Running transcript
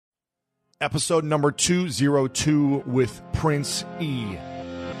episode number 202 with Prince E.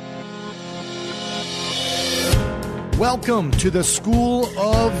 Welcome to the School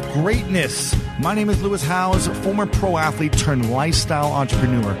of Greatness. My name is Lewis Howes, former pro athlete turned lifestyle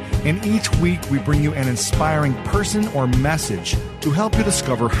entrepreneur, and each week we bring you an inspiring person or message to help you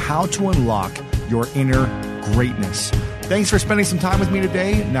discover how to unlock your inner greatness. Thanks for spending some time with me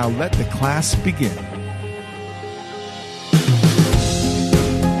today. Now let the class begin.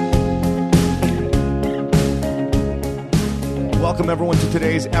 Welcome, everyone, to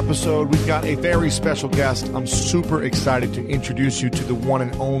today's episode. We've got a very special guest. I'm super excited to introduce you to the one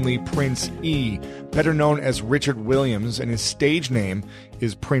and only Prince E, better known as Richard Williams, and his stage name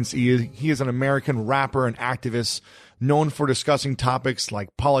is Prince E. He is an American rapper and activist known for discussing topics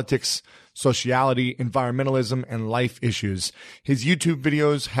like politics, sociality, environmentalism, and life issues. His YouTube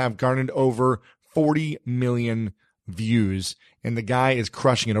videos have garnered over 40 million views, and the guy is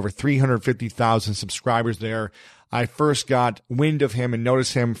crushing it, over 350,000 subscribers there. I first got wind of him and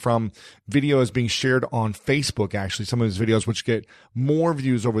noticed him from videos being shared on Facebook, actually, some of his videos, which get more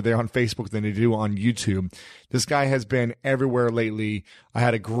views over there on Facebook than they do on YouTube. This guy has been everywhere lately. I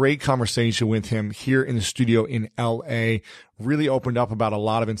had a great conversation with him here in the studio in LA. Really opened up about a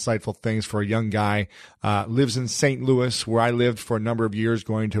lot of insightful things for a young guy. Lives in St. Louis, where I lived for a number of years,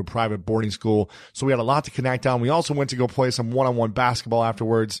 going to a private boarding school. So we had a lot to connect on. We also went to go play some one-on-one basketball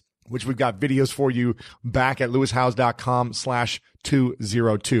afterwards, which we've got videos for you back at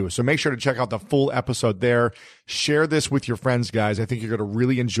lewishowes.com/202. So make sure to check out the full episode there. Share this with your friends, guys. I think you're going to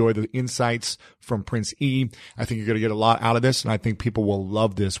really enjoy the insights from Prince E. I think you're going to get a lot out of this, and I think people will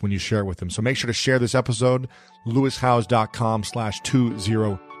love this when you share it with them. So make sure to share this episode,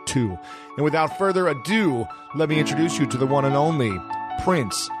 lewishowes.com/202. And without further ado, let me introduce you to the one and only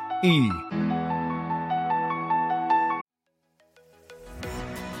Prince E.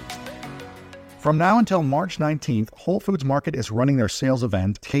 From now until March 19th, Whole Foods Market is running their sales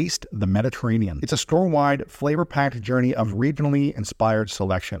event, Taste the Mediterranean. It's a store-wide, flavor-packed journey of regionally inspired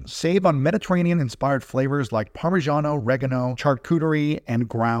selections. Save on Mediterranean-inspired flavors like Parmigiano, Reggiano, charcuterie, and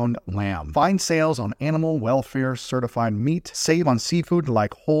ground lamb. Find sales on animal welfare-certified meat. Save on seafood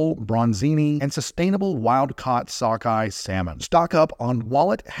like whole bronzini and sustainable wild-caught sockeye salmon. Stock up on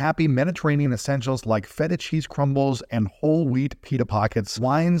wallet-happy Mediterranean essentials like feta cheese crumbles and whole wheat pita pockets.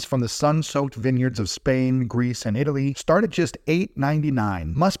 Wines from the sun-soaked vineyards of Spain, Greece, and Italy start at just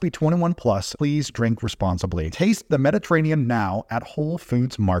 $8.99. Must be 21 plus. Please drink responsibly. Taste the Mediterranean now at Whole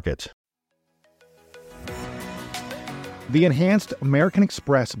Foods Market. The enhanced American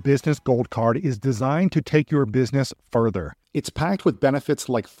Express Business Gold Card is designed to take your business further. It's packed with benefits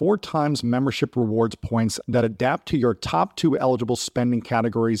like 4 times membership rewards points that adapt to your top 2 eligible spending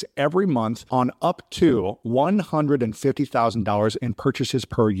categories every month on up to $150,000 in purchases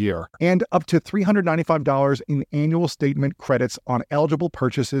per year, and up to $395 in annual statement credits on eligible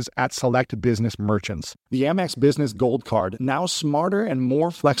purchases at select business merchants. The Amex Business Gold Card, now smarter and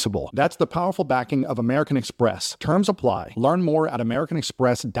more flexible. That's the powerful backing of American Express. Terms apply. Learn more at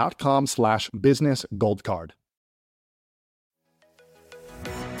americanexpress.com/businessgoldcard.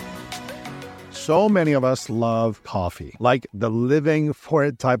 So many of us love coffee, like the living for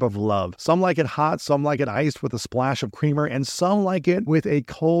it type of love. Some like it hot, some like it iced with a splash of creamer, and some like it with a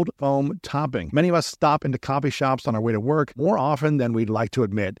cold foam topping. Many of us stop into coffee shops on our way to work more often than we'd like to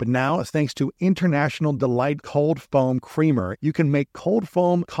admit. But now, thanks to International Delight Cold Foam Creamer, you can make cold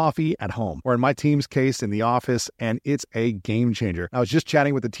foam coffee at home, or in my team's case, in the office, and it's a game changer. I was just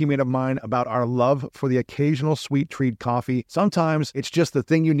chatting with a teammate of mine about our love for the occasional sweet treat coffee. Sometimes it's just the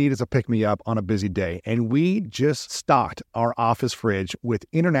thing you need as a pick-me-up on a busy day, and we just stocked our office fridge with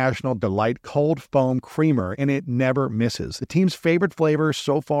International Delight Cold Foam Creamer, and it never misses. The team's favorite flavor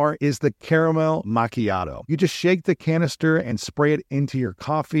so far is the caramel macchiato. You just shake the canister and spray it into your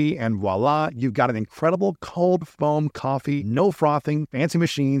coffee, and voila, you've got an incredible cold foam coffee. No frothing, fancy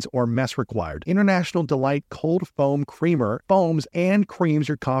machines, or mess required. International Delight Cold Foam Creamer foams and creams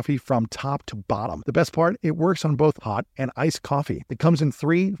your coffee from top to bottom. The best part, it works on both hot and iced coffee. It comes in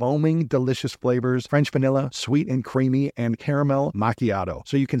 3 foaming, delicious flavors: French vanilla, sweet and creamy, and caramel macchiato.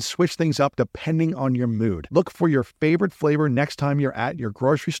 So you can switch things up depending on your mood. Look for your favorite flavor next time you're at your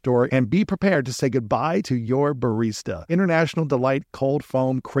grocery store, and be prepared to say goodbye to your barista. International Delight Cold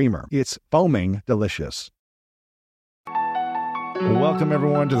Foam Creamer. It's foaming delicious. Welcome,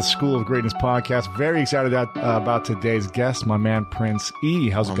 everyone, to the School of Greatness podcast. Very excited about today's guest, my man, Prince E.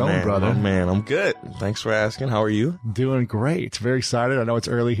 How's it going, brother? Oh, man, I'm good. Thanks for asking. How are you? Doing great. Very excited. I know it's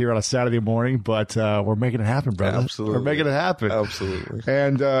early here on a Saturday morning, but we're making it happen, brother. Absolutely. We're making it happen. Absolutely.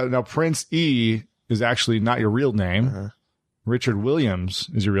 And now Prince E. is actually not your real name. Richard Williams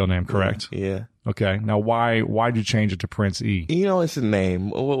is your real name, correct? Yeah. Okay. Now, why'd you change it to Prince E? You know, it's a name.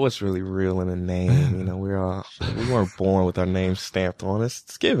 What's really real in a name? You know, we weren't born with our name stamped on us.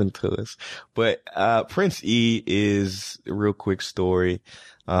 It's given to us. But, Prince E is a real quick story.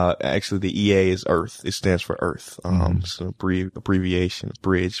 Actually the EA is Earth. It stands for Earth. It's an abbreviation,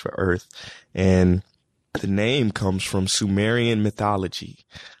 bridge for Earth. And the name comes from Sumerian mythology.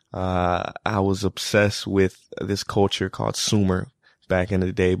 I was obsessed with this culture called Sumer back in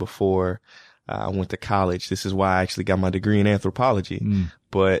the day before I went to college. This is why I actually got my degree in anthropology.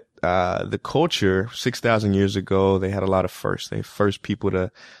 But the culture 6,000 years ago, they had a lot of firsts. They first people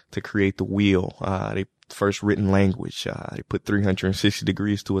to create the wheel. They first written language. They put 360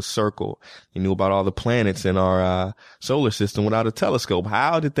 degrees to a circle. They knew about all the planets in our solar system without a telescope.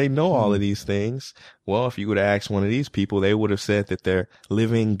 How did they know all of these things? Well, if you would have asked one of these people, they would have said that their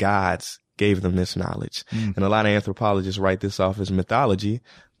living gods gave them this knowledge. And a lot of anthropologists write this off as mythology,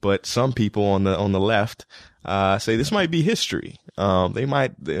 but some people on the left say this might be history. There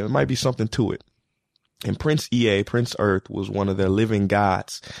might be something to it. And Prince EA, Prince Earth, was one of their living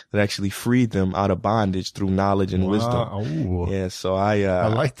gods that actually freed them out of bondage through knowledge and wisdom. Ooh. Yeah, so I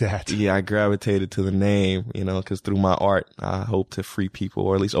like that. Yeah, I gravitated to the name, you know, because through my art, I hope to free people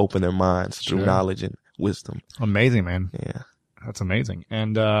or at least open their minds through knowledge and wisdom. Amazing, man. Yeah. That's amazing.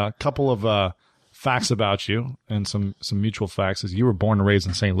 And a couple of facts about you and some mutual facts is you were born and raised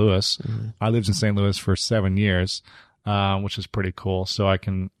in St. Louis. I lived in St. Louis for 7 years. Which is pretty cool. So I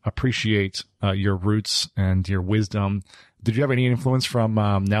can appreciate your roots and your wisdom. Did you have any influence from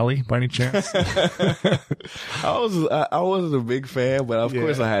Nelly by any chance? I wasn't a big fan, but of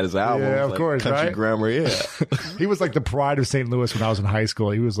course I had his albums. Yeah, of like course, Country right? Grammar, yeah. He was like the pride of St. Louis when I was in high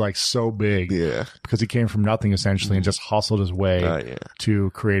school. He was like so big. Yeah. Because he came from nothing essentially and just hustled his way to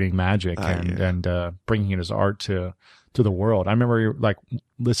creating magic and bringing his art to the world. I remember like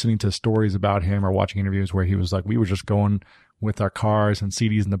listening to stories about him or watching interviews where he was like, we were just going with our cars and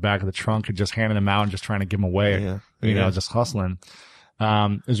CDs in the back of the trunk and just handing them out and just trying to give them away, you know, just hustling.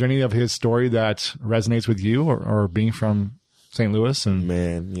 Is there any of his story that resonates with you or being from St. Louis? And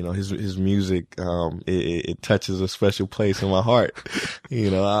man, you know, his music, it touches a special place in my heart.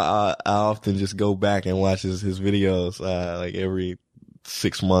 You know, I often just go back and watch his videos, like every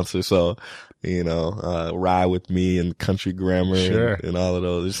 6 months or so. You know, Ride With Me and Country Grammar and all of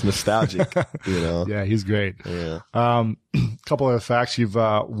those. It's nostalgic, you know. Yeah, he's great. Yeah. Couple of facts. You've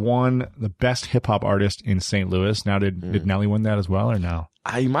won the best hip hop artist in St. Louis. Now, did Nelly win that as well or no?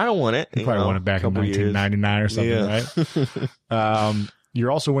 He might have won it. He probably won it back in 1999 or something, right?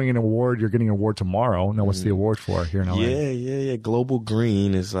 You're also winning an award. You're getting an award tomorrow. Now, what's the award for here in LA? Yeah. Global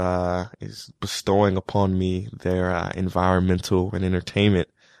Green is bestowing upon me their environmental and entertainment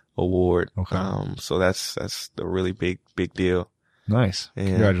award. Okay. So that's a really big deal. Nice. Yeah.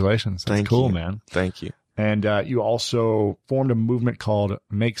 Congratulations. That's cool, man. Thank you. And you also formed a movement called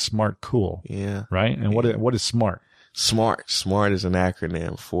Make Smart Cool. Yeah. Right? And what is SMART? SMART. SMART is an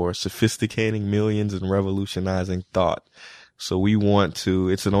acronym for Sophisticating Millions and Revolutionizing Thought. So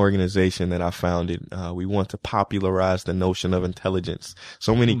it's an organization that I founded. We want to popularize the notion of intelligence.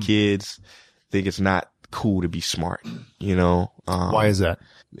 So many kids think it's not cool to be smart, you know? Why is that?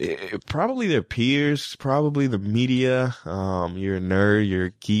 Probably their peers, probably the media. You're a nerd, you're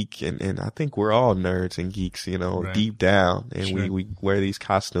a geek, and I think we're all nerds and geeks, you know, deep down. And we wear these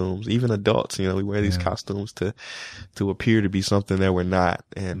costumes, even adults, you know, we wear these costumes to appear to be something that we're not.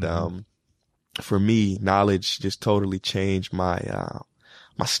 And, for me, knowledge just totally changed my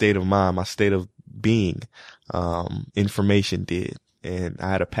state of mind, my state of being. Information did. And I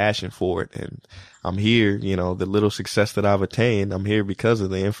had a passion for it. And I'm here, you know, the little success that I've attained, I'm here because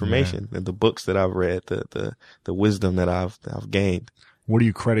of the information and the books that I've read, the wisdom that I've gained. What do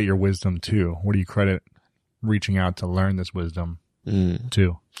you credit your wisdom to? What do you credit reaching out to learn this wisdom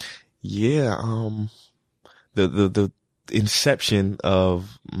to? Yeah. The inception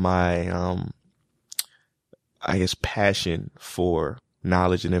of my, I guess, passion for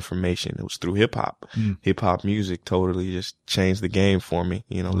knowledge and information. It was through hip hop. Hip hop music totally just changed the game for me.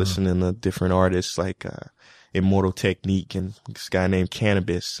 You know, listening to different artists like, Immortal Technique and this guy named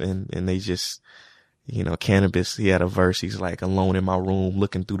Cannabis and they just, you know, Cannabis, he had a verse. He's like, alone in my room,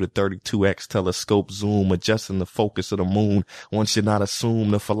 looking through the 32X telescope zoom, adjusting the focus of the moon. One should not assume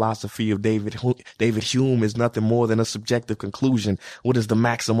the philosophy of David Hume is nothing more than a subjective conclusion. What is the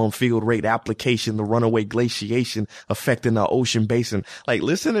maximum field rate application, the runaway glaciation affecting the ocean basin? Like,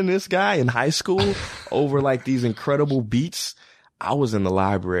 listening to this guy in high school over like these incredible beats, I was in the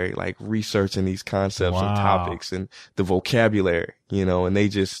library, like researching these concepts and topics and the vocabulary, you know, and they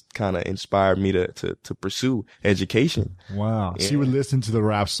just kind of inspired me to pursue education. Wow. Yeah. So you would listen to the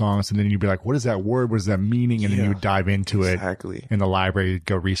rap songs and then you'd be like, what is that word? What is that meaning? And then you would dive into it in the library,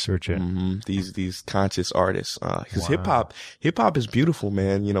 go research it. These conscious artists. Cause hip hop is beautiful,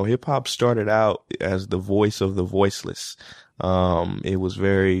 man. You know, hip hop started out as the voice of the voiceless. It was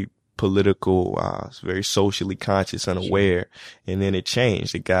very political, very socially conscious and aware. And then it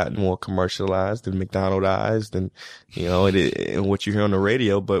changed. It got more commercialized and McDonaldized and, you know, and what you hear on the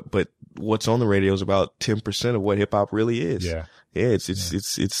radio, but what's on the radio is about 10% of what hip hop really is. Yeah. Yeah.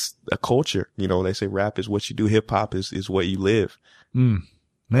 It's a culture. You know, they say rap is what you do. Hip hop is what you live.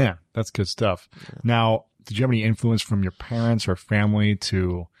 Man, that's good stuff. Yeah. Now, did you have any influence from your parents or family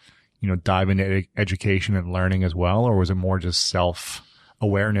to, you know, dive into education and learning as well? Or was it more just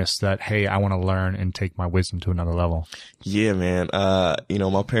self-awareness that, hey, I want to learn and take my wisdom to another level? Yeah, man. You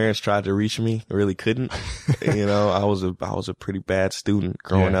know, my parents tried to reach me, really couldn't. You know, I was a pretty bad student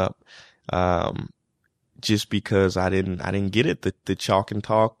growing up. Just because I didn't get it, the chalk and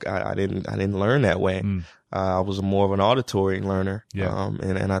talk. I didn't learn that way. I was more of an auditory learner. Yeah.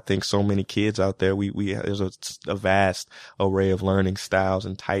 And I think so many kids out there, there's a vast array of learning styles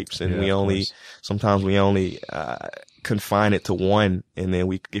and types. And sometimes we only confine it to one. And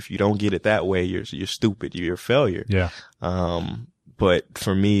then if you don't get it that way, you're stupid. You're a failure. Yeah. But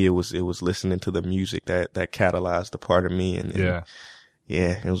for me, it was listening to the music that catalyzed the part of me. And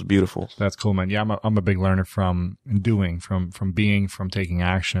yeah, it was beautiful. That's cool, man. Yeah, I'm a big learner from doing, from being, from taking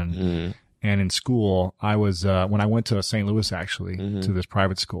action. And in school, I was, when I went to St. Louis, actually, to this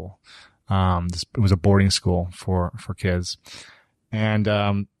private school, it was a boarding school for kids. And,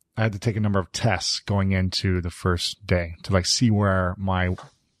 I had to take a number of tests going into the first day to like see where my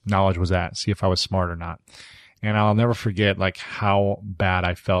knowledge was at, see if I was smart or not. And I'll never forget like how bad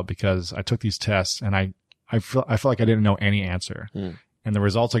I felt because I took these tests and I felt like I didn't know any answer. And the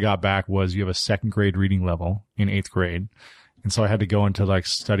results I got back was you have a second grade reading level in 8th grade. And so I had to go into like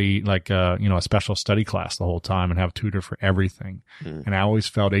study, like, a special study class the whole time and have a tutor for everything. And I always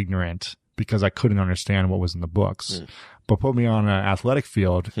felt ignorant because I couldn't understand what was in the books. But put me on an athletic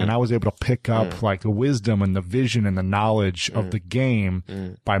field and I was able to pick up like the wisdom and the vision and the knowledge of the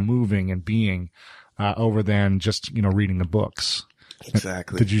game by moving and being, over than just, reading the books.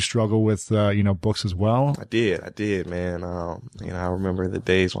 Exactly. Did you struggle with, books as well? I did, man. I remember the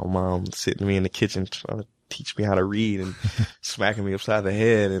days my mom sitting me in the kitchen trying to teach me how to read and smacking me upside the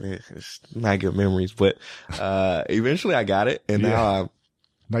head, and it's not good memories. But eventually I got it, and now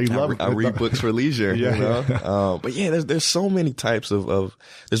I read books for leisure. You know? But yeah, there's so many types of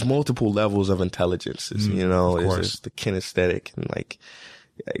there's multiple levels of intelligence. There's the kinesthetic and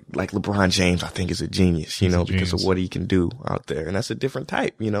like LeBron James, I think, is a genius, because of what he can do out there. And that's a different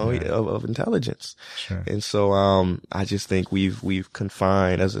type, of intelligence. Sure. And so, I just think we've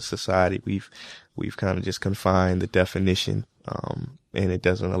confined as a society, we've kind of just confined the definition. And it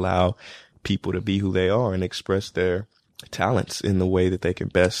doesn't allow people to be who they are and express their talents in the way that they can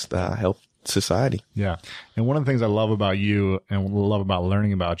best, help society. Yeah. And one of the things I love about you and love about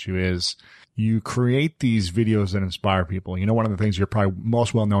learning about you is you create these videos that inspire people. One of the things you're probably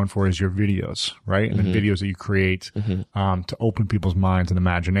most well known for is your videos, right? And the videos that you create to open people's minds and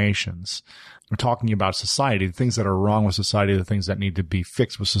imaginations. We're talking about society, the things that are wrong with society, the things that need to be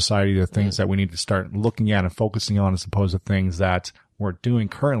fixed with society, the things that we need to start looking at and focusing on as opposed to things that we're doing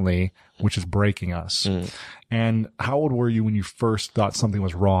currently, which is breaking us. And how old were you when you first thought something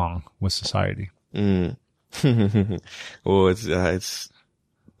was wrong with society? Well,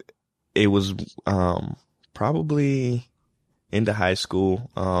 it was probably into high school,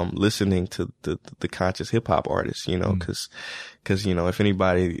 listening to the conscious hip hop artists, cause if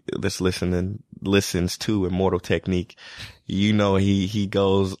anybody that's listens to Immortal Technique, he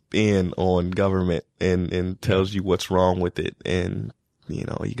goes in on government and tells you what's wrong with it. And,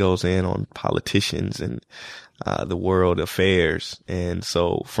 he goes in on politicians and, the world affairs. And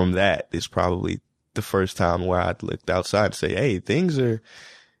so from that is probably the first time where I looked outside and say, hey, things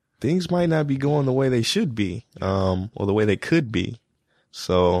might not be going the way they should be, or the way they could be.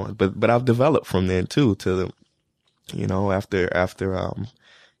 So, but I've developed from then too after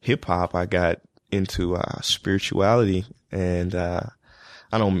hip hop, I got into, spirituality. And,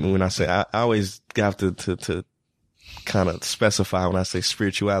 when I say, I always have to kind of specify when I say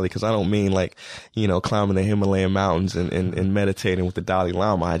spirituality, cause I don't mean climbing the Himalayan mountains and meditating with the Dalai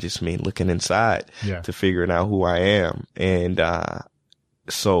Lama. I just mean looking inside to figuring out who I am. And,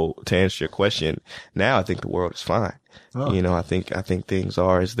 so to answer your question, now I think the world is fine. I think things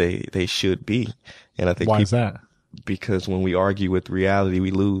are as they should be. And I think why is that? because when we argue with reality,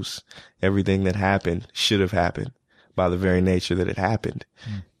 we lose. Everything that happened should have happened by the very nature that it happened.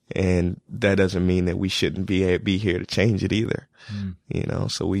 And that doesn't mean that we shouldn't be here to change it either. You know,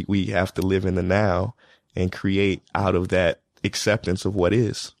 so we have to live in the now and create out of that acceptance of what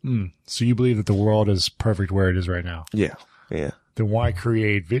is. So you believe that the world is perfect where it is right now? Yeah. Yeah. Then why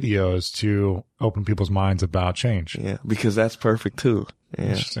create videos to open people's minds about change? Yeah. Because that's perfect too. Yeah.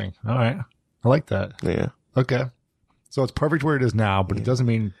 Interesting. All right. I like that. Yeah. Okay. So it's perfect where it is now, but it doesn't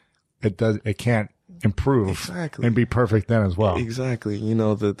mean it can't improve and be perfect then as well. Exactly. You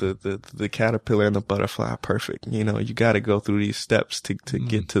know, the caterpillar and the butterfly are perfect. You know, you got to go through these steps to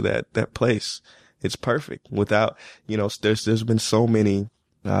get to that place. It's perfect without, you know, there's been so many,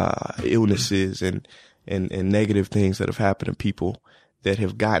 illnesses and negative things that have happened to people that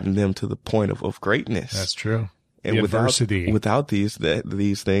have gotten them to the point of greatness. That's true. And without these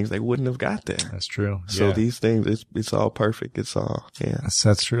things, they wouldn't have got there. That's true. So these things, it's all perfect. It's all,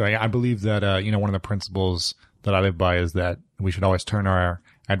 That's true. I believe that, you know, one of the principles that I live by is that we should always turn our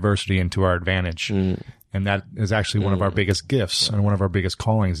adversity into our advantage. And that is actually one of our biggest gifts and one of our biggest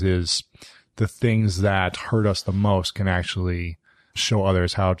callings is the things that hurt us the most can actually show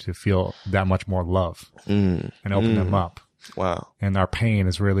others how to feel that much more love and open them up. Wow. And our pain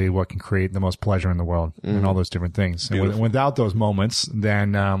is really what can create the most pleasure in the world and all those different things. And without those moments,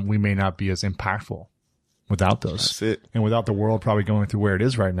 then we may not be as impactful without those. That's it. And without the world probably going through where it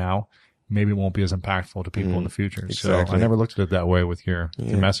is right now, maybe it won't be as impactful to people in the future. Exactly. So I never looked at it that way with your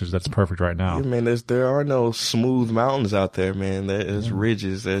message. That's perfect right now. Yeah, man, there are no smooth mountains out there, man. There's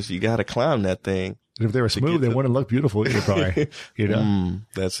ridges. You got to climb that thing. If they were smooth, they wouldn't look beautiful either, probably. You know?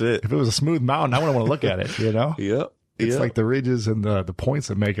 That's it. If it was a smooth mountain, I wouldn't want to look at it, you know? Yep. It's like the ridges and the points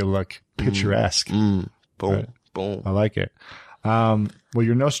that make it look picturesque. Boom. Right. Boom. I like it. Well,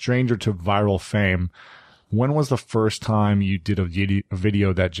 you're no stranger to viral fame. When was the first time you did a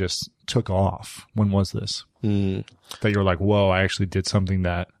video that just took off? When was this? That you were like, whoa, I actually did something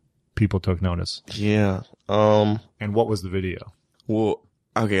that people took notice. Yeah. And what was the video? Well,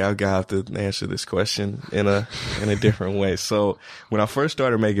 okay, I'll have to answer this question in a different way. So when I first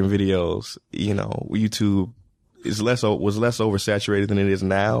started making videos, you know, YouTube was less oversaturated than it is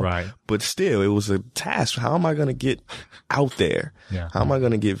now. Right. But still, it was a task. How am I going to get out there? Yeah. How am I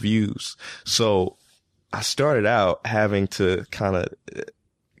going to get views? So I started out having to kind of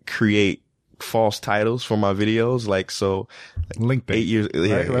create false titles for my videos. Like, so Linkbait. 8 years,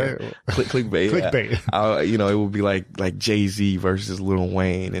 Right. Clickbait. Clickbait. You know, it would be like Jay-Z versus Lil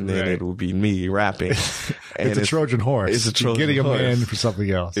Wayne, and then it would be me rapping. And it's a Trojan horse. It's a Trojan getting horse. them in for something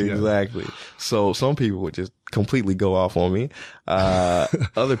else. Exactly. Yeah. So some people would just completely go off on me.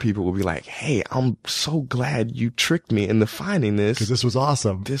 Other people would be like, hey, I'm so glad you tricked me into finding this. Because this was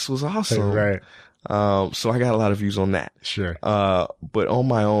awesome. This was awesome. Right. So I got a lot of views on that. Sure. But on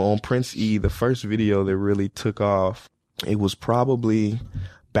my own, on Prince E, the first video that really took off, it was probably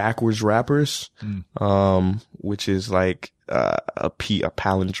Backwards Rappers, which is like, a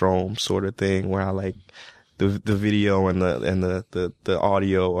palindrome sort of thing where I like the video and the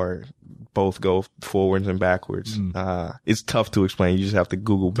audio are both go forwards and backwards. It's tough to explain. You just have to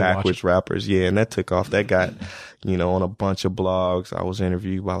Google Backwards Rappers. Yeah. And that took off. That got, you know, on a bunch of blogs. I was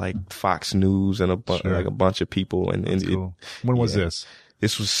interviewed by like Fox News and like a bunch of people. And cool. When was this?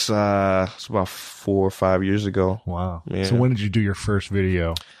 This was about 4 or 5 years ago. Wow. Yeah. So when did you do your first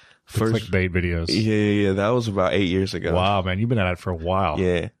video? Clickbait videos. Yeah. That was about 8 years ago. Wow, man. You've been at it for a while.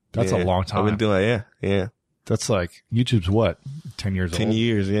 Yeah. That's a long time. I've been doing it. Yeah. That's like, YouTube's what? 10 years old? 10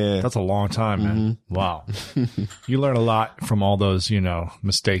 years, yeah. That's a long time, man. Wow. You learn a lot from all those, you know,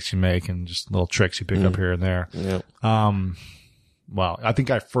 mistakes you make and just little tricks you pick up here and there. Yeah. Wow. I think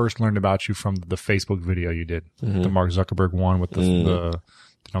I first learned about you from the Facebook video you did. The Mark Zuckerberg one with the you know what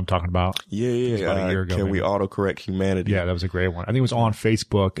I'm talking about? Yeah. About a year ago. Can we autocorrect humanity? Yeah, that was a great one. I think it was on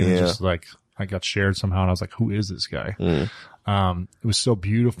Facebook and it was just like, I got shared somehow and I was like, who is this guy? It was so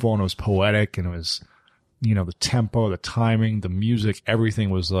beautiful and it was poetic and it was, you know, the tempo, the timing, the music,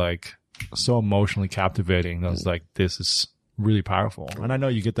 everything was like so emotionally captivating. I was like, this is really powerful. And I know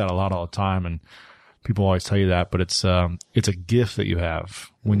you get that a lot all the time and people always tell you that, but it's a gift that you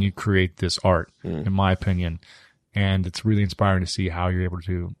have when you create this art, in my opinion. And it's really inspiring to see how you're able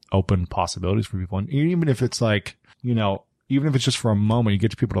to open possibilities for people. And even if it's like, you know, even if it's just for a moment, you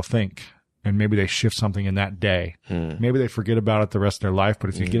get people to think. And maybe they shift something in that day. Maybe they forget about it the rest of their life,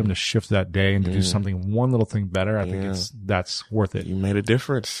 but if you get them to shift that day and to do something, one little thing better, I think that's worth it. You made a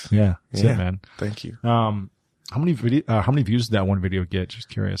difference. Yeah. That's it, man. Thank you. How many views did that one video get? Just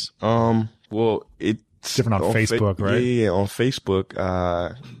curious. Well, it's different on Facebook, right? Yeah. On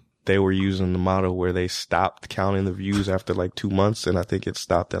Facebook, they were using the model where they stopped counting the views after like 2 months. And I think it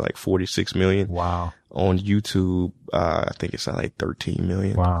stopped at like 46 million. Wow. On YouTube, I think it's at like 13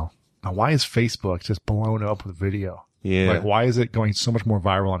 million. Wow. Now, why is Facebook just blown up with video? Yeah. Like, why is it going so much more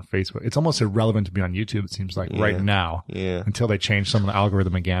viral on Facebook? It's almost irrelevant to be on YouTube, it seems like, right now. Yeah. Until they change some of the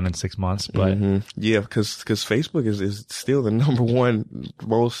algorithm again in 6 months. But yeah, because Facebook is still the number one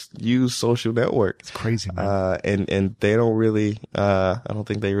most used social network. It's crazy, man. And they don't really, I don't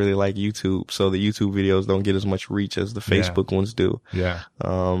think they really like YouTube. So the YouTube videos don't get as much reach as the Facebook ones do. Yeah.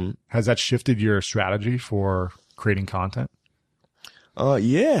 Has that shifted your strategy for creating content?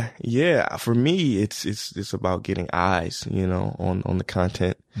 Yeah. For me, it's about getting eyes, on the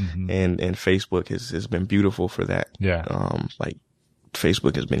content, and Facebook has been beautiful for that. Yeah. Like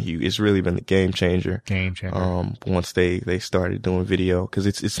Facebook has been huge. It's really been the game changer. Once they started doing video, cause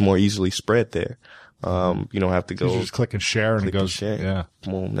it's more easily spread there. You don't have to go. You just click and share and it goes. Yeah.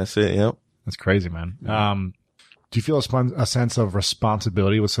 Boom. That's it. Yep. That's crazy, man. Do you feel a sense of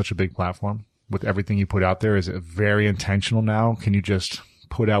responsibility with such a big platform? With everything you put out there, is it very intentional now? Can you just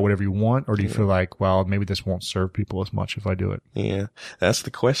put out whatever you want? Or do you feel like, well, maybe this won't serve people as much if I do it? Yeah, that's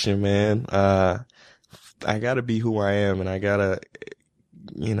the question, man. I gotta be who I am, and I gotta,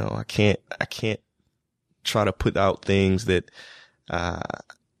 I can't try to put out things that, I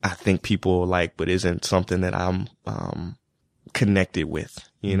think people like, but isn't something that I'm, connected with,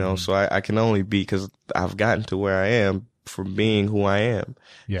 so I can only be, cause I've gotten to where I am from being who I am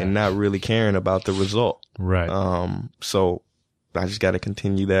and not really caring about the result. Right. So I just got to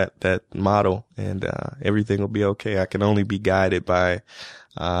continue that model, and everything will be okay. I can only be guided by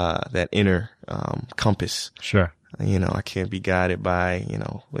that inner compass. Sure. I can't be guided by,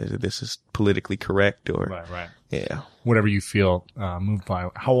 whether this is politically correct or right. Yeah. Whatever you feel moved by.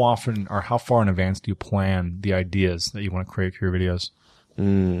 How often or how far in advance do you plan the ideas that you want to create for your videos?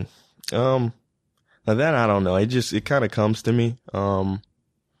 Now that I don't know. It kind of comes to me.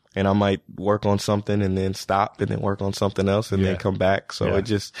 And I might work on something and then stop and then work on something else and then come back. So it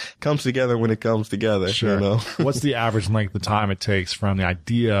just comes together when it comes together. Sure. What's the average length of time it takes from the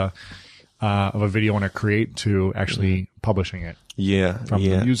idea of a video you want to create to actually publishing it? Yeah. From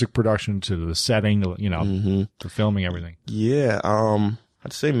the music production to the setting, to filming, everything. Yeah.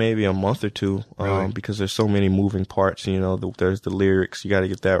 I'd say maybe a month or two, Really? Because there's so many moving parts, there's the lyrics. You got to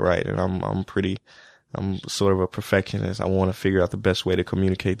get that right. And I'm sort of a perfectionist. I want to figure out the best way to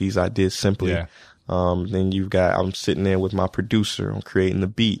communicate these ideas simply. Yeah. Then I'm sitting there with my producer. I'm creating the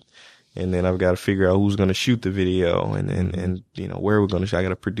beat. And then I've got to figure out who's going to shoot the video and where we're going to shoot. I got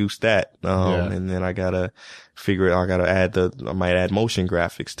to produce that. And then I got to figure out, I might add motion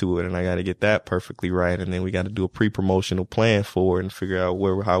graphics to it, and I got to get that perfectly right. And then we got to do a pre-promotional plan for it and figure out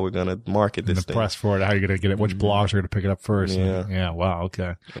how we're going to market this thing. The press for it, how you're going to get it, which blogs are going to pick it up first. Yeah. Wow.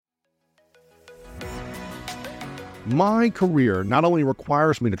 Okay. My career not only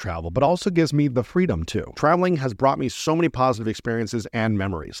requires me to travel, but also gives me the freedom to. Traveling has brought me so many positive experiences and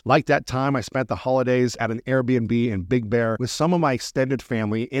memories. Like that time I spent the holidays at an Airbnb in Big Bear with some of my extended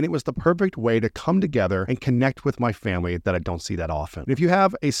family, and it was the perfect way to come together and connect with my family that I don't see that often. If you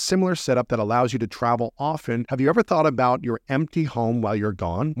have a similar setup that allows you to travel often, have you ever thought about your empty home while you're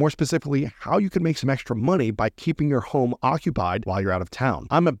gone? More specifically, how you can make some extra money by keeping your home occupied while you're out of town.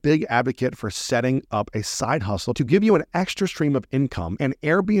 I'm a big advocate for setting up a side hustle to give you an extra stream of income, and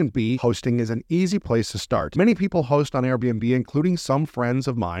Airbnb hosting is an easy place to start. Many people host on Airbnb, including some friends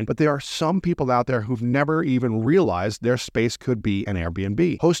of mine, but there are some people out there who've never even realized their space could be an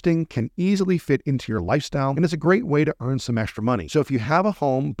Airbnb. Hosting can easily fit into your lifestyle, and it's a great way to earn some extra money. So if you have a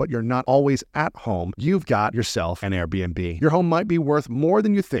home, but you're not always at home, you've got yourself an Airbnb. Your home might be worth more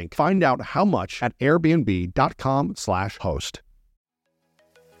than you think. Find out how much at airbnb.com/host.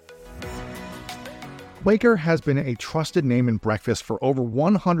 Quaker has been a trusted name in breakfast for over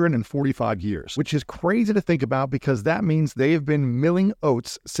 145 years, which is crazy to think about because that means they have been milling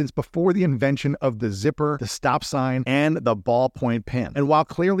oats since before the invention of the zipper, the stop sign, and the ballpoint pen. And while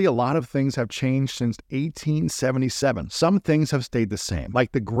clearly a lot of things have changed since 1877, some things have stayed the same,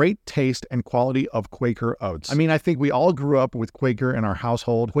 like the great taste and quality of Quaker oats. I mean, I think we all grew up with Quaker in our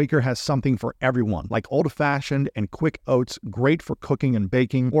household. Quaker has something for everyone, like old-fashioned and quick oats, great for cooking and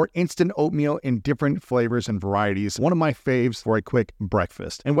baking, or instant oatmeal in different flavors and varieties. One of my faves for a quick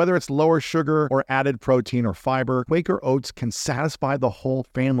breakfast. And whether it's lower sugar or added protein or fiber, Quaker oats can satisfy the whole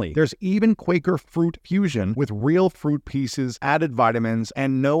family. There's even Quaker fruit fusion with real fruit pieces, added vitamins,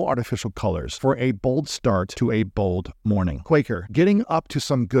 and no artificial colors for a bold start to a bold morning. Quaker, getting up to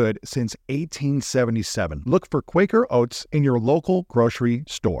some good since 1877. Look for Quaker oats in your local grocery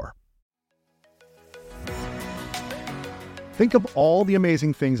store. Think of all the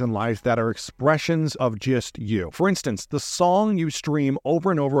amazing things in life that are expressions of just you. For instance, the song you stream over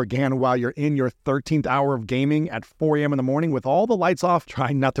and over again while you're in your 13th hour of gaming at 4 a.m. in the morning with all the lights off,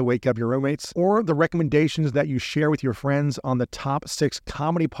 trying not to wake up your roommates, or the recommendations that you share with your friends on the top 6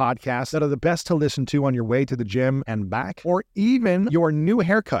 comedy podcasts that are the best to listen to on your way to the gym and back, or even your new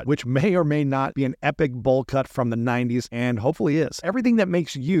haircut, which may or may not be an epic bowl cut from the 90s and hopefully is. Everything that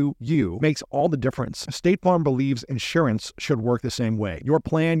makes you, you, makes all the difference. State Farm believes insurance should work the same way. Your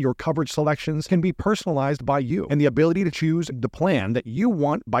plan, your coverage selections can be personalized by you, and the ability to choose the plan that you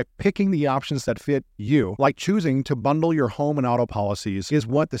want by picking the options that fit you, like choosing to bundle your home and auto policies, is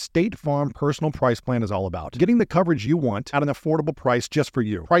what the State Farm Personal Price Plan is all about. Getting the coverage you want at an affordable price just for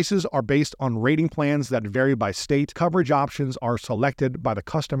you. Prices are based on rating plans that vary by state. Coverage options are selected by the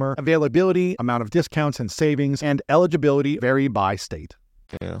customer. Availability, amount of discounts and savings, and eligibility vary by state.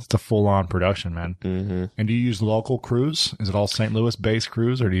 Yeah. It's a full-on production, man. Mm-hmm. And do you use local crews? Is it all St. Louis-based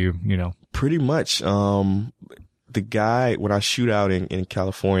crews, or do you? Pretty much. The guy, when I shoot out in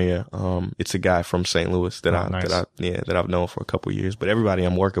California, it's a guy from St. Louis that I've known for a couple of years. But everybody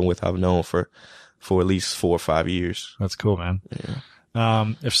I'm working with, I've known for at least 4 or 5 years. That's cool, man.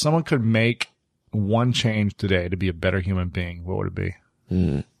 Yeah. If someone could make one change today to be a better human being, what would it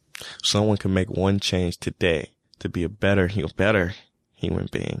be? Someone can make one change today to be a better human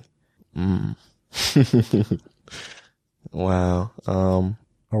being. Wow.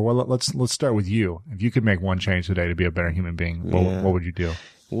 Let's start with you. If you could make one change today to be a better human being, what would you do?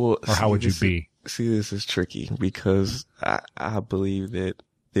 Well, or how would you be? This is tricky because I believe that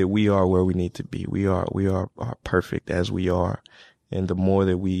we are where we need to be. We are perfect as we are. And the more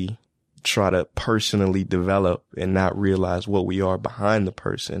that we try to personally develop and not realize what we are behind the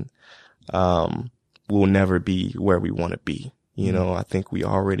person, we'll never be where we want to be. I think we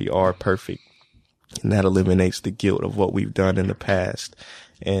already are perfect, and that eliminates the guilt of what we've done in the past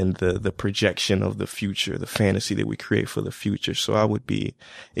and the projection of the future, the fantasy that we create for the future. So I would be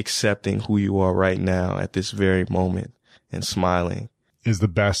accepting who you are right now at this very moment and smiling. Is the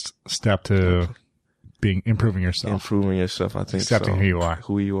best step to improving yourself. Improving yourself, I think. Accepting who you are.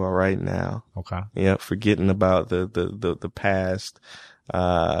 Who you are right now. Okay. Yeah, forgetting about the past.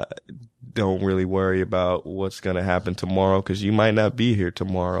 Don't really worry about what's going to happen tomorrow because you might not be here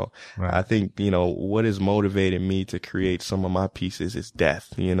tomorrow. Right. I think, what has motivated me to create some of my pieces is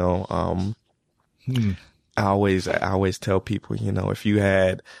death, I always tell people, if you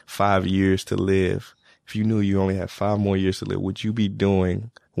had 5 years to live, if you knew you only had 5 more years to live, would you be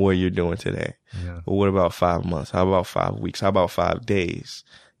doing what you're doing today? Yeah. Well, what about 5 months? How about 5 weeks? How about 5 days?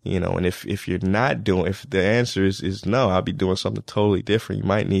 And if you're not doing, if the answer is no, I'll be doing something totally different. You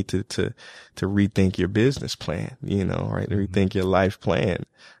might need to rethink your business plan, right? Mm-hmm. Rethink your life plan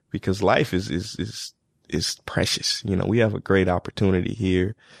because life is precious. We have a great opportunity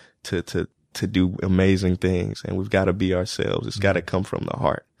here to do amazing things and we've got to be ourselves. It's got to come from the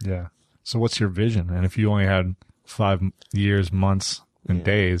heart. Yeah. So what's your vision? And if you only had 5 years, months and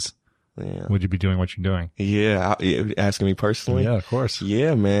days, would you be doing what you're doing? Yeah. Asking me personally? Yeah, of course.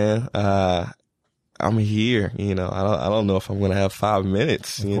 Yeah, man. I'm here. I don't know if I'm going to have 5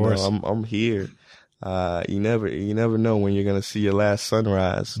 minutes. I'm here. You never know when you're going to see your last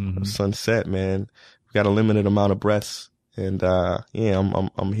sunrise, or sunset, man. We've got a limited amount of breaths and,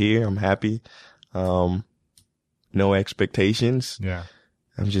 I'm here. I'm happy. No expectations. Yeah.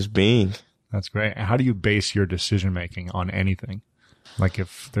 I'm just being. That's great. How do you base your decision making on anything? Like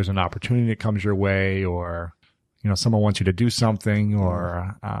if there's an opportunity that comes your way or, someone wants you to do something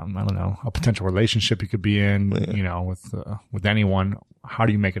or, I don't know, a potential relationship you could be in, with anyone, how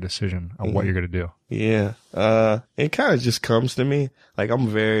do you make a decision on what you're going to do? Yeah. It kind of just comes to me. Like I'm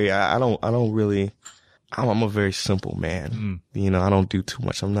a very simple man. I don't do too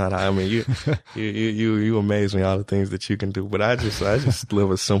much. You amaze me all the things that you can do, but I just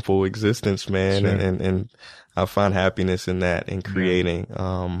live a simple existence, man. Sure. And I find happiness in that, in creating.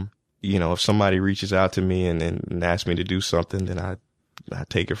 If somebody reaches out to me and asks me to do something, then I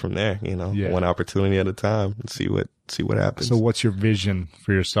take it from there, one opportunity at a time and see what happens. So what's your vision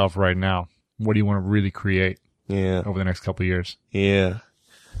for yourself right now? What do you want to really create over the next couple of years? Yeah.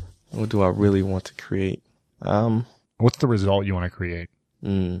 What do I really want to create? What's the result you want to create?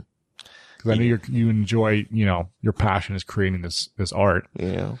 Because I know you enjoy, your passion is creating this art.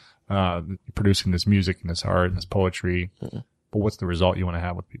 Yeah. Producing this music and this art and this poetry. But what's the result you want to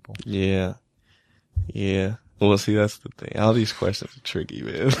have with people? Yeah. Yeah. Well, see, that's the thing. All these questions are tricky,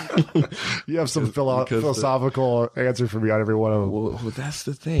 man. You have some philosophical answer for me on every one of them. Well, that's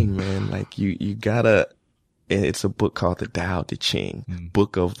the thing, man. Like you gotta it's a book called the Tao Te Ching,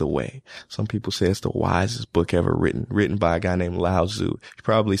 Book of the Way. Some people say it's the wisest book ever written by a guy named Lao Tzu. You've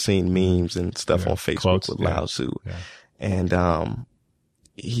probably seen memes and stuff on Facebook quotes, with Lao Tzu. Yeah. And,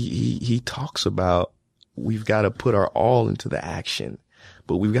 he talks about we've got to put our all into the action,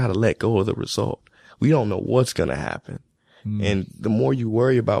 but we've got to let go of the result. We don't know what's going to happen. And the more you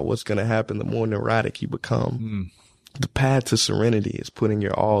worry about what's going to happen, the more neurotic you become. The path to serenity is putting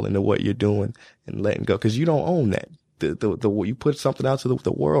your all into what you're doing and letting go, because you don't own that. You put something out to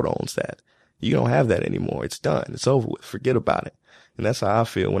the world owns that. You don't have that anymore. It's done. It's over with. Forget about it. And that's how I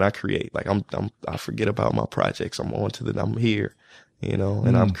feel when I create. Like I forget about my projects. I'm I'm here, you know,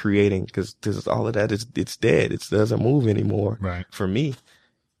 and I'm creating, because all of that it's dead. It doesn't move anymore for me.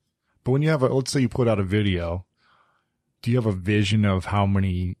 But when you have let's say you put out a video, do you have a vision of how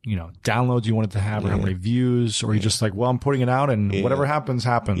many, downloads you want it to have, or how many views, or are you just like, well, I'm putting it out and whatever happens,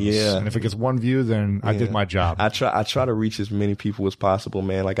 happens. Yeah. And if it gets 1 view, then I did my job. I try to reach as many people as possible,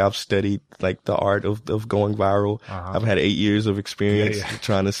 man. Like I've studied like the art of going viral. I've had 8 years of experience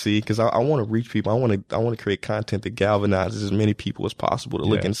trying to see, because I want to reach people. I want to create content that galvanizes as many people as possible to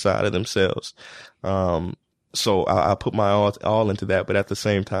look inside of themselves. So I put my all into that, but at the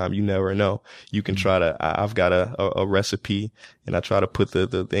same time, you never know. You can try to, I've got a recipe, and I try to put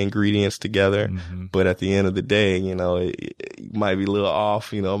the ingredients together, but at the end of the day, it might be a little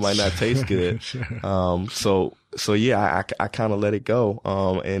off, it might not taste good. So yeah, I kind of let it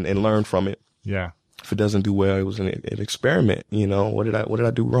go, and learn from it. Yeah. If it doesn't do well, it was an experiment, what did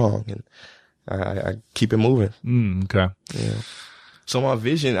I do wrong? And I keep it moving. Okay. Yeah. So my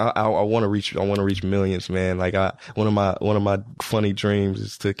vision, I want to reach millions, man. Like one of my funny dreams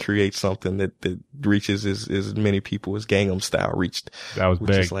is to create something that reaches as many people as Gangnam Style reached. That was which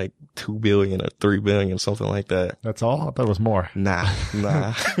big. Is like 2 billion or 3 billion, something like that. That's all? I thought it was more. Nah.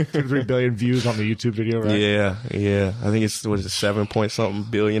 3 billion views on the YouTube video, right? Yeah. I think it's 7 point something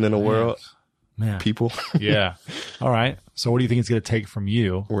billion in the world. Man. People. Yeah. All right. So what do you think it's going to take from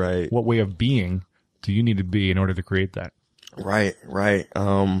you? Right. What way of being do you need to be in order to create that? Right.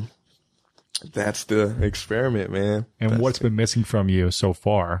 That's the experiment, man. And what's been missing from you so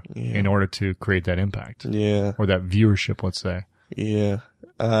far in order to create that impact? Yeah. Or that viewership, let's say. Yeah.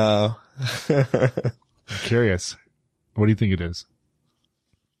 I'm curious. What do you think it is?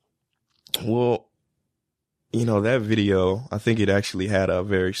 Well, that video, I think it actually had a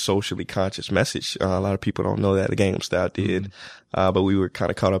very socially conscious message. A lot of people don't know that. The Gangnam Style did. But we were kind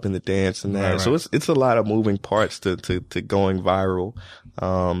of caught up in the dance and that. Right. So it's a lot of moving parts to going viral.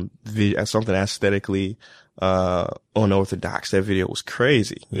 Something aesthetically, unorthodox. That video was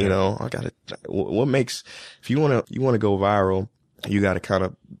crazy. You know, if you want to go viral, you got to kind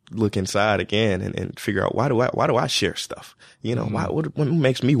of look inside again and figure out why do I share stuff? What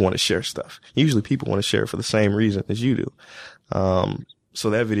makes me want to share stuff? Usually people want to share for the same reason as you do. So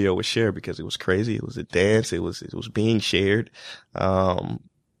that video was shared because it was crazy. It was a dance. It was being shared.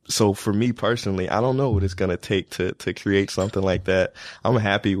 So for me personally, I don't know what it's going to take to create something like that. I'm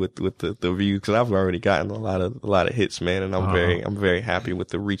happy with the view, because I've already gotten a lot of hits, man. And I'm very happy with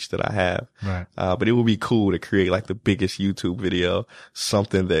the reach that I have. Right. But it would be cool to create like the biggest YouTube video,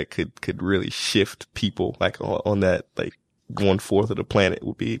 something that could really shift people like on that, like 1/4 of the planet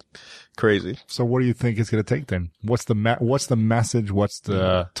would be crazy. So what do you think it's going to take then? What's the message? What's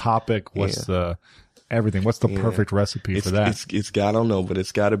the topic? What's the everything? What's the perfect recipe for that? I don't know, but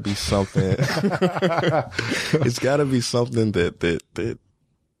it's got to be something. It's got to be something that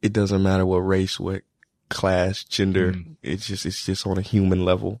it doesn't matter what race, what class, gender. It's just on a human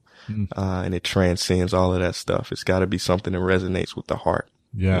level, and it transcends all of that stuff. It's got to be something that resonates with the heart.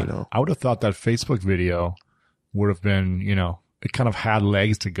 Yeah, I would have thought that Facebook video would have been, it kind of had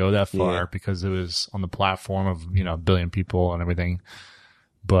legs to go that far because it was on the platform of, 1 billion people and everything.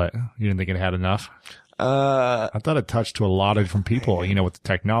 But you didn't think it had enough? I thought it touched to a lot of different people, with the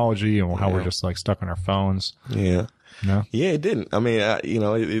technology and how we're just like stuck on our phones. Yeah. No? Yeah, it didn't. I mean,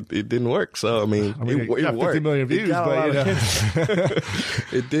 it didn't work. So, it worked. 50 million views,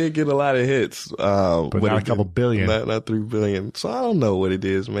 it did get a lot of hits. But not a couple billion. Not 3 billion. So I don't know what it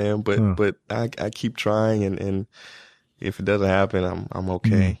is, man, but I keep trying, and if it doesn't happen, I'm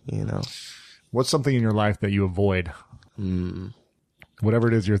okay, What's something in your life that you avoid? Whatever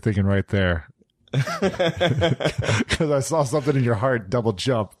it is you're thinking right there. Because I saw something in your heart double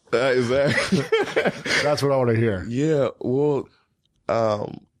jump. Exactly. That's what I want to hear. Yeah. Well, I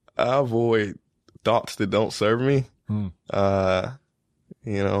avoid thoughts that don't serve me.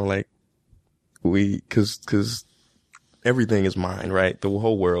 Cause everything is mine, right? The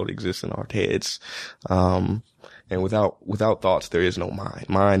whole world exists in our heads. And without thoughts, there is no mind.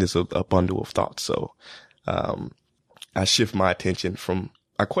 Mind is a bundle of thoughts. So, I shift my attention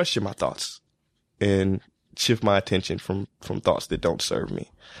I question my thoughts and shift my attention from thoughts that don't serve me.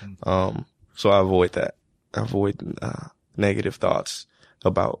 So I avoid that. I avoid, negative thoughts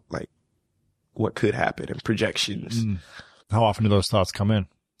about like what could happen and projections. How often do those thoughts come in?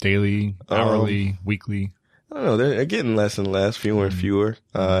 Daily, hourly, weekly? I don't know. They're getting less and less, fewer and fewer,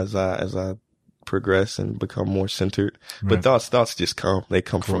 as I progress and become more centered. But thoughts just come. They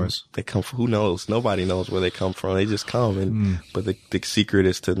come from, who knows? Nobody knows where they come from. They just come. But the secret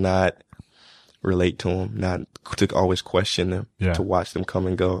is to not relate to them, not to always question them, to watch them come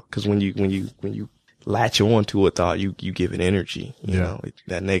and go. Cause when you latch on to a thought, you give it energy, you know,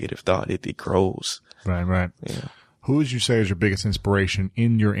 that negative thought, it grows. Right. Yeah. Who would you say is your biggest inspiration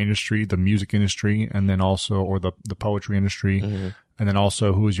in your industry, the music industry, and then also, or the poetry industry? And then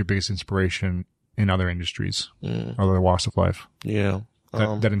also, who is your biggest inspiration in other industries, other walks of life? Yeah.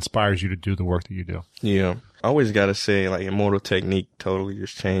 That inspires you to do the work that you do. Yeah. I always got to say, like, Immortal Technique totally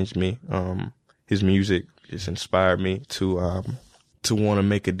just changed me. His music just inspired me to want to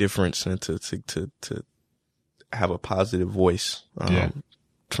make a difference and to have a positive voice.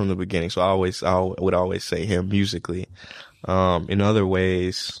 From the beginning. So I would always say him musically. In other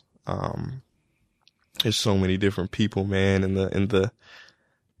ways, there's so many different people, man, in the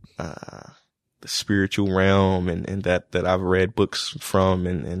spiritual realm and that I've read books from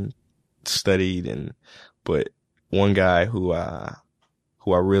and studied but one guy who I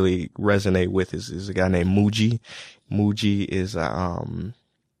really resonate with is a guy named Mooji. Mooji is,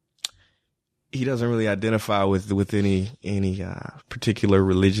 he doesn't really identify with any particular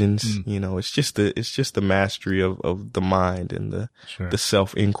religions. You know, it's just the mastery of the mind and the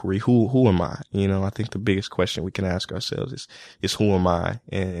self-inquiry. Who am I? You know, I think the biggest question we can ask ourselves is who am I?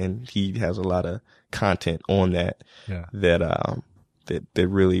 And he has a lot of content on that that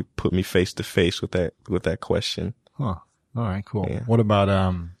really put me face to face with that question. Huh. All right, cool. Yeah. What about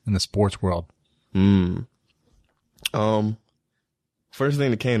in the sports world? First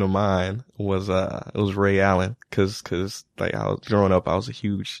thing that came to mind was it was Ray Allen, cause like I was growing up, I was a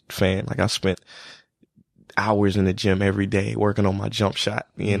huge fan. Like I spent hours in the gym every day working on my jump shot,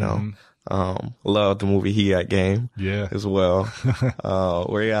 you know. Loved the movie He Got Game as well.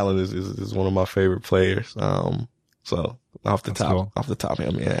 Ray Allen is one of my favorite players. So off the top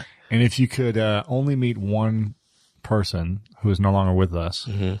him, yeah. And if you could only meet one person who is no longer with us,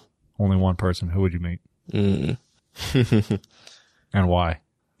 only one person, who would you meet? And why?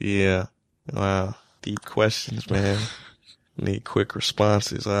 Yeah. Wow. Deep questions, man. Need quick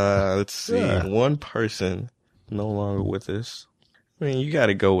responses. Let's see. One person no longer with us. I mean, you got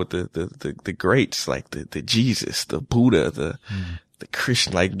to go with the greats, like the Jesus, the Buddha, the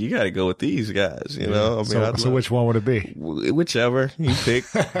Christian. Like, you got to go with these guys, you know? I mean, so which one would it be? Whichever you pick.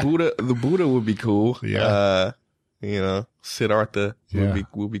 The Buddha would be cool. Yeah. You know, Siddhartha would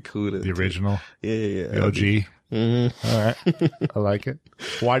be cool. The original. Yeah. The OG. All right. I like it.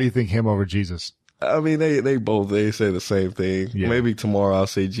 Why do you think him over Jesus? I mean, they say the same thing. Yeah. Maybe tomorrow I'll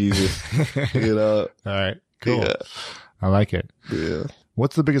say Jesus, you know? All right. Cool. Yeah. I like it. Yeah.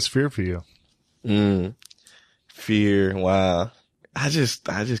 What's the biggest fear for you? Fear. Wow. I just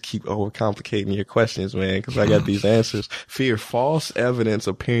keep overcomplicating your questions, man, because I got these answers. Fear, false evidence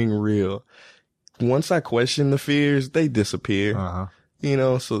appearing real. Once I question the fears, they disappear. You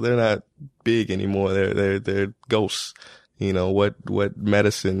know, so they're not big anymore. They're ghosts. You know, what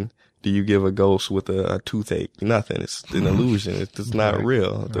medicine do you give a ghost with a toothache? Nothing. It's an illusion. It's not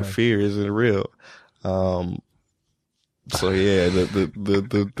real. The fear isn't real. So yeah,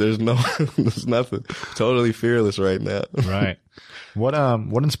 there's nothing. Totally fearless right now. Right. What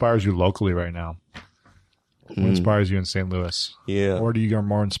inspires you locally right now? What inspires you in St. Louis? Yeah. Or do you get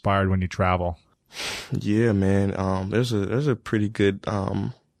more inspired when you travel? Yeah, man. There's a pretty good,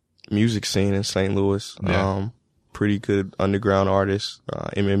 music scene in St. Louis. Yeah. Pretty good underground artists,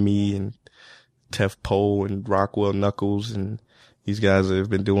 MME and Tef Poe and Rockwell Knuckles. And these guys have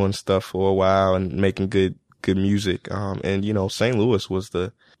been doing stuff for a while and making good music. And you know, St. Louis was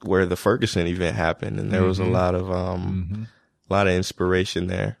where the Ferguson event happened. And there was a lot of inspiration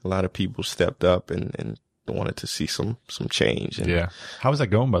there. A lot of people stepped up and wanted to see some change. And, yeah. How is that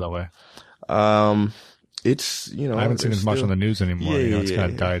going, by the way? It's, you know, I haven't seen as much on the news anymore. It's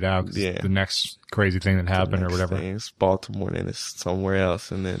kind of died out. The next crazy thing that happened or whatever. It's Baltimore, and then it's somewhere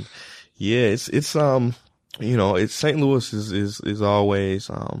else. And then, it's you know, it's St. Louis is always,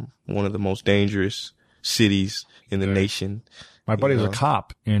 one of the most dangerous cities in the nation. My buddy was a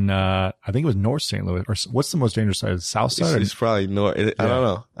cop in, I think it was North St. Louis, or what's the most dangerous side? South side? It's probably North. I don't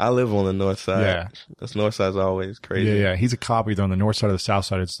know. I live on the North side. Yeah. The North side's always crazy. Yeah. He's a cop either on the North side or the South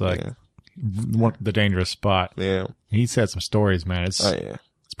side. It's like, The Dangerous Spot. Yeah. He said some stories, man. It's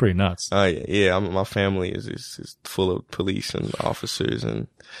pretty nuts. Oh yeah. Yeah. My family is full of police and officers, and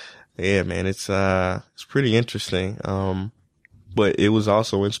yeah, man, it's pretty interesting. But it was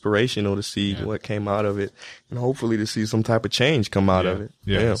also inspirational to see what came out of it, and hopefully to see some type of change come out of it.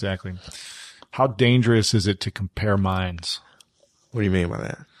 Yeah, exactly. How dangerous is it to compare minds? What do you mean by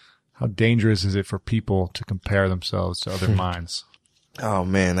that? How dangerous is it for people to compare themselves to other minds? Oh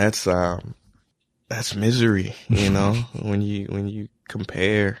man, that's misery, you know, when you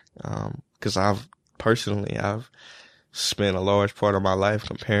compare. 'Cause I've spent a large part of my life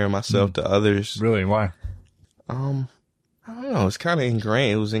comparing myself to others. Really? Why? I don't know. It's kind of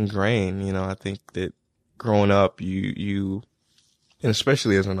ingrained. It was ingrained, you know. I think that growing up, you, and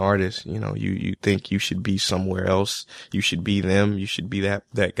especially as an artist, you know, you think you should be somewhere else. You should be them. You should be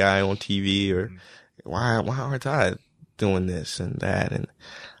that guy on TV, or why aren't I doing this and that? And,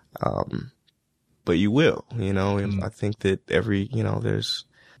 but you will, you know, I think that there's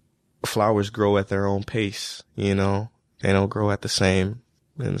flowers grow at their own pace, you know, they don't grow at the same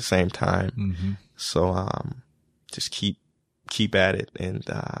time. Mm-hmm. So, just keep at it, and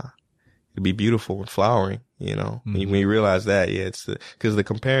it'll be beautiful and flowering, you know. Mm-hmm. When you realize that, it's because the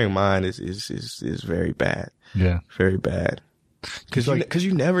comparing mind is very bad. Yeah, very bad. Because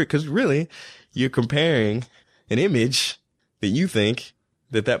really you're comparing an image that you think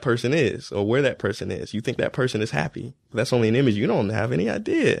that person is, or where that person is. You think that person is happy. That's only an image. You don't have any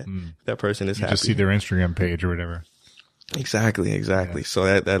idea that person is happy. You just see their Instagram page or whatever. Exactly. Yeah.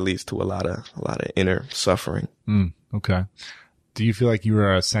 So that leads to a lot of inner suffering. Okay. Do you feel like you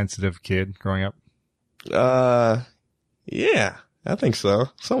were a sensitive kid growing up? Yeah, I think so.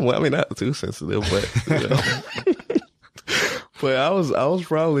 Somewhat. I mean, not too sensitive, but you know. But I was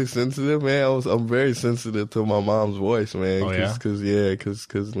probably sensitive, man. I'm very sensitive to my mom's voice, man. Oh, yeah?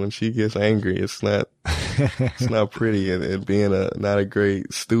 Cause when she gets angry, it's not pretty. And being not a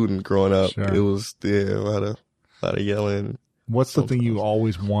great student growing up, It was, a lot of yelling. What's the thing you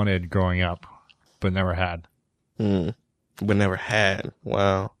always wanted growing up, but never had? But never had.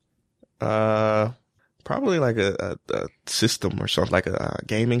 Wow. Probably like a system or something, like a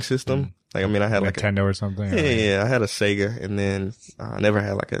gaming system. Like, I mean, I had like Nintendo or something. Yeah. I had a Sega, and then I never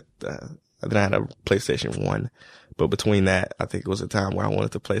had then I had a PlayStation 1. But between that, I think it was a time where I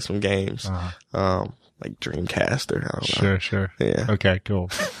wanted to play some games, like Dreamcast or I don't know. Sure. Yeah. Okay, cool.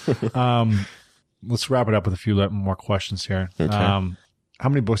 Let's wrap it up with a few more questions here. Okay. How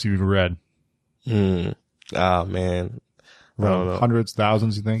many books have you read? Oh man. I don't know. Hundreds,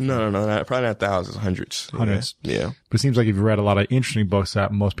 thousands, you think? No, probably not thousands, hundreds. Hundreds. Yeah. But it seems like you've read a lot of interesting books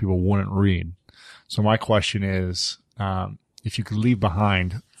that most people wouldn't read. So my question is, if you could leave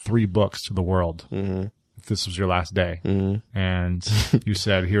behind 3 books to the world, if this was your last day, and you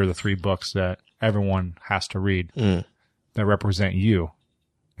said, here are the 3 books that everyone has to read that represent you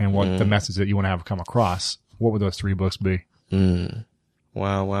and what the message that you want to have come across, what would those 3 books be?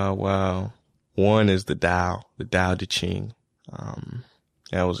 Wow. One is the Tao Te Ching.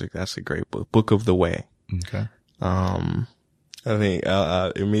 That's a great book. Book of the Way. Okay. I think,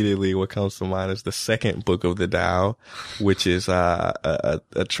 immediately what comes to mind is the second book of the Tao, which is, a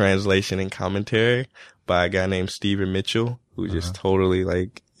translation and commentary by a guy named Stephen Mitchell, who just totally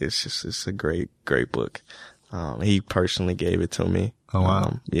it's a great book. He personally gave it to me. Oh,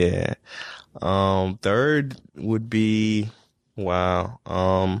 wow. Yeah. Third would be, wow.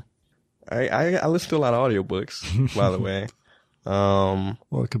 I listen to a lot of audiobooks, by the way. Well,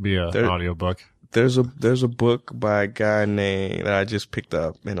 it could be an audiobook. There's a book by a guy that I just picked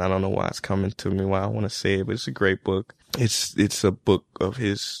up, and I don't know why it's coming to me, why I want to say it, but it's a great book. It's a book of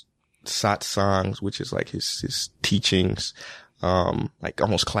his satsangs, which is like his teachings, like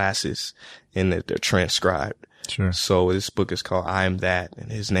almost classes, and they're transcribed. Sure. So this book is called I Am That,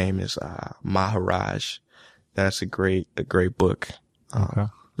 and his name is Maharaj. That's a great book. Okay.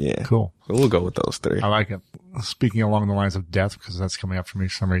 Yeah. Cool. So we'll go with those 3. I like it. Speaking along the lines of death, because that's coming up for me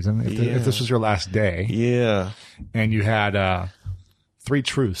for some reason. If this was your last day. Yeah. And you had 3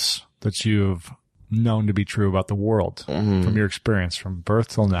 truths that you've known to be true about the world from your experience from birth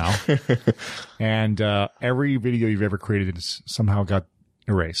till now. And every video you've ever created has somehow got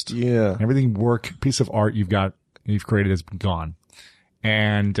erased. Yeah. Everything piece of art you've created has been gone.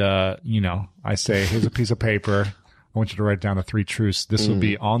 And I say, here's a piece of paper. I want you to write down the 3 truths. This will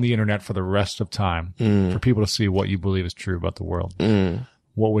be on the internet for the rest of time for people to see what you believe is true about the world.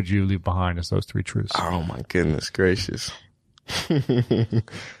 What would you leave behind as those 3 truths? Oh my goodness gracious.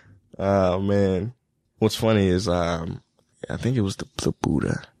 Oh man. What's funny is, I think it was the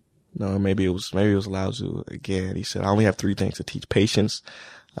Buddha. No, maybe it was Lao Tzu again. He said, I only have 3 things to teach: patience,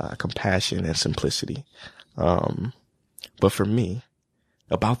 compassion and simplicity. But for me,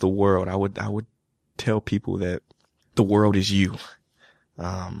 about the world, I would tell people that the world is you.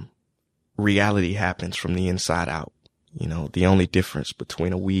 Reality happens from the inside out. You know, the only difference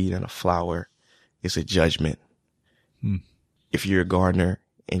between a weed and a flower is a judgment. If you're a gardener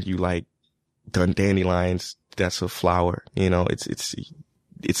and you like dandelions, that's a flower. You know,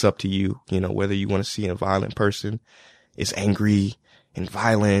 it's up to you, you know, whether you want to see a violent person is angry and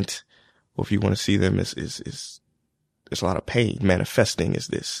violent, or if you want to see them as there's a lot of pain manifesting as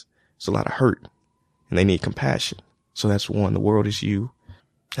this. It's a lot of hurt and they need compassion. So that's one. The world is you.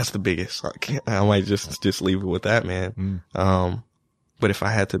 That's the biggest. I might just leave it with that, man. But if I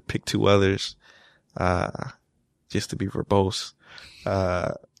had to pick two others, just to be verbose,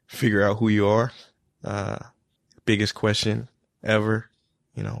 figure out who you are. Biggest question ever.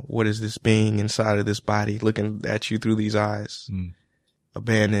 You know, what is this being inside of this body looking at you through these eyes?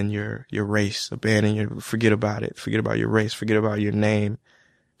 Abandon your race, forget about it. Forget about your race. Forget about your name.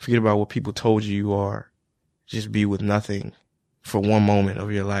 Forget about what people told you are. Just be with nothing for one moment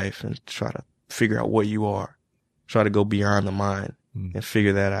of your life and try to figure out what you are. Try to go beyond the mind and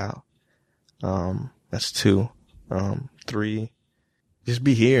figure that out. That's two. Three, just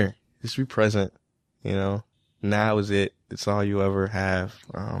be here. Just be present. You know, now is it. It's all you ever have.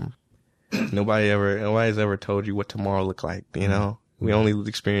 Nobody's ever told you what tomorrow look like. You know, we only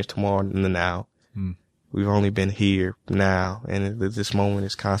experience tomorrow in the now. We've only been here now. And this moment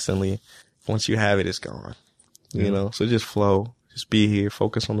is constantly, once you have it, it's gone. You know, so just flow, just be here,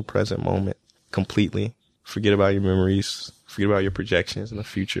 focus on the present moment completely. Forget about your memories, forget about your projections in the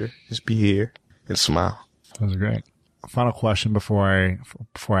future. Just be here and smile. That was great. Final question before I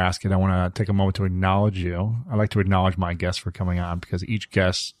ask it, I want to take a moment to acknowledge you. I like to acknowledge my guests for coming on because each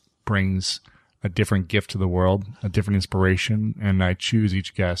guest brings a different gift to the world, a different inspiration, and I choose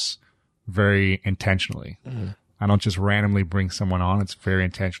each guest very intentionally. I don't just randomly bring someone on. It's very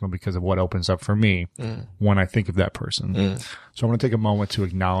intentional because of what opens up for me when I think of that person. So I want to take a moment to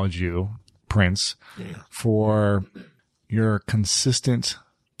acknowledge you, Prince, for your consistent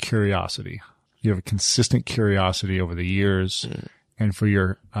curiosity. You have a consistent curiosity over the years and for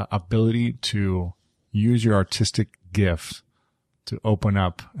your ability to use your artistic gift to open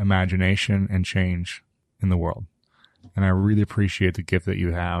up imagination and change in the world. And I really appreciate the gift that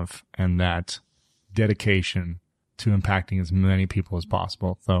you have and that dedication to impacting as many people as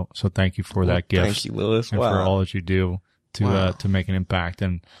possible. So thank you for that gift. Thank you, Lewis. And for all that you do to make an impact.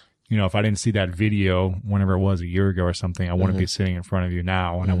 And, you know, if I didn't see that video whenever it was a year ago or something, I wouldn't be sitting in front of you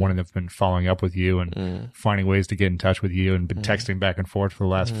now. And I wouldn't have been following up with you and finding ways to get in touch with you and been texting back and forth for the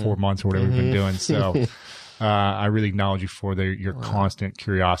last 4 months or whatever we've been doing. So, I really acknowledge you for your constant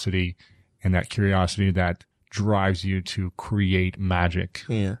curiosity and that curiosity that drives you to create magic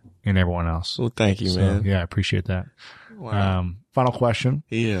in everyone else. Well, thank you, man. Yeah, I appreciate that. Wow. Final question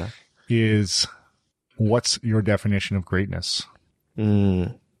is, what's your definition of greatness?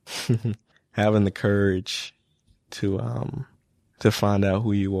 Having the courage to find out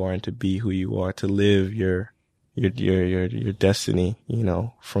who you are and to be who you are, to live your destiny, you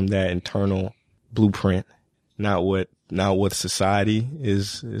know, from that internal blueprint, not what society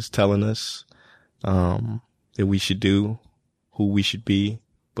is telling us that we should do, who we should be,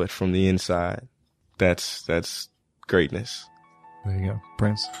 but from the inside. That's greatness. There you go,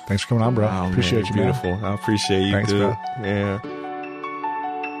 Prince. Thanks for coming on, bro. Oh, appreciate you, man. Beautiful. I appreciate you, thanks, dude. Bro. Yeah.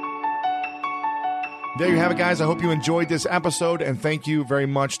 There you have it, guys. I hope you enjoyed this episode, and thank you very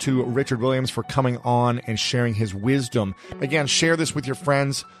much to Richard Williams for coming on and sharing his wisdom. Again, share this with your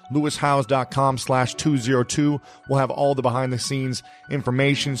friends. lewishowes.com/202. We'll have all the behind-the-scenes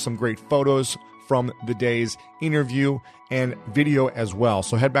information, some great photos from the day's interview and video as well.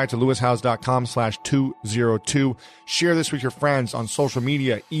 So head back to lewishowes.com/202. Share this with your friends on social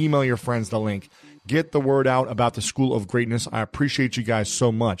media. Email your friends the link. Get the word out about the School of Greatness. I appreciate you guys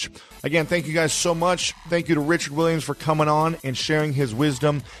so much. Again, thank you guys so much. Thank you to Richard Williams for coming on and sharing his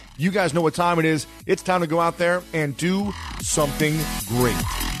wisdom. You guys know what time it is. It's time to go out there and do something great.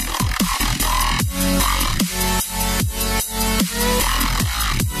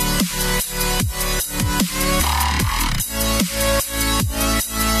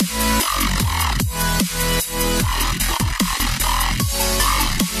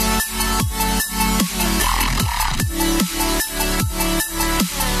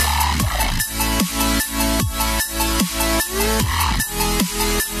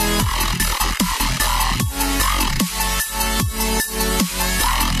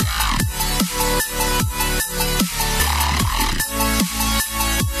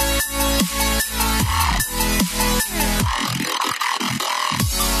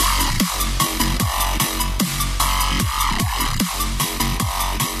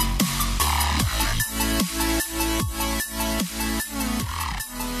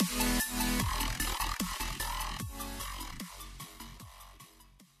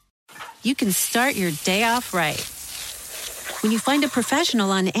 you can start your day off right. When you find a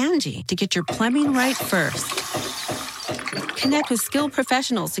professional on Angie to get your plumbing right first. Connect with skilled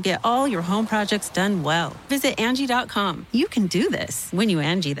professionals to get all your home projects done well. Visit Angie.com. You can do this when you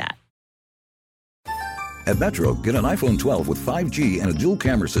Angie that. At Metro, get an iPhone 12 with 5G and a dual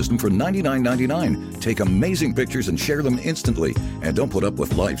camera system for $99.99. Take amazing pictures and share them instantly. And don't put up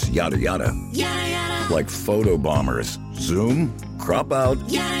with life's yada yada. Yada yada. Like photo bombers. Zoom, crop out,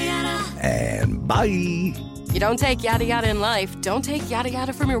 yada yada. And bye. You don't take yada yada in life, don't take yada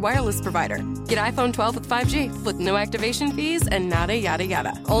yada from your wireless provider. Get iPhone 12 with 5G with no activation fees and nada yada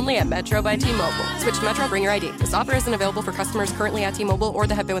yada. Only at Metro by T-Mobile. Switch to Metro, bring your ID. This offer isn't available for customers currently at T-Mobile or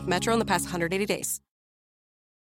that have been with Metro in the past 180 days.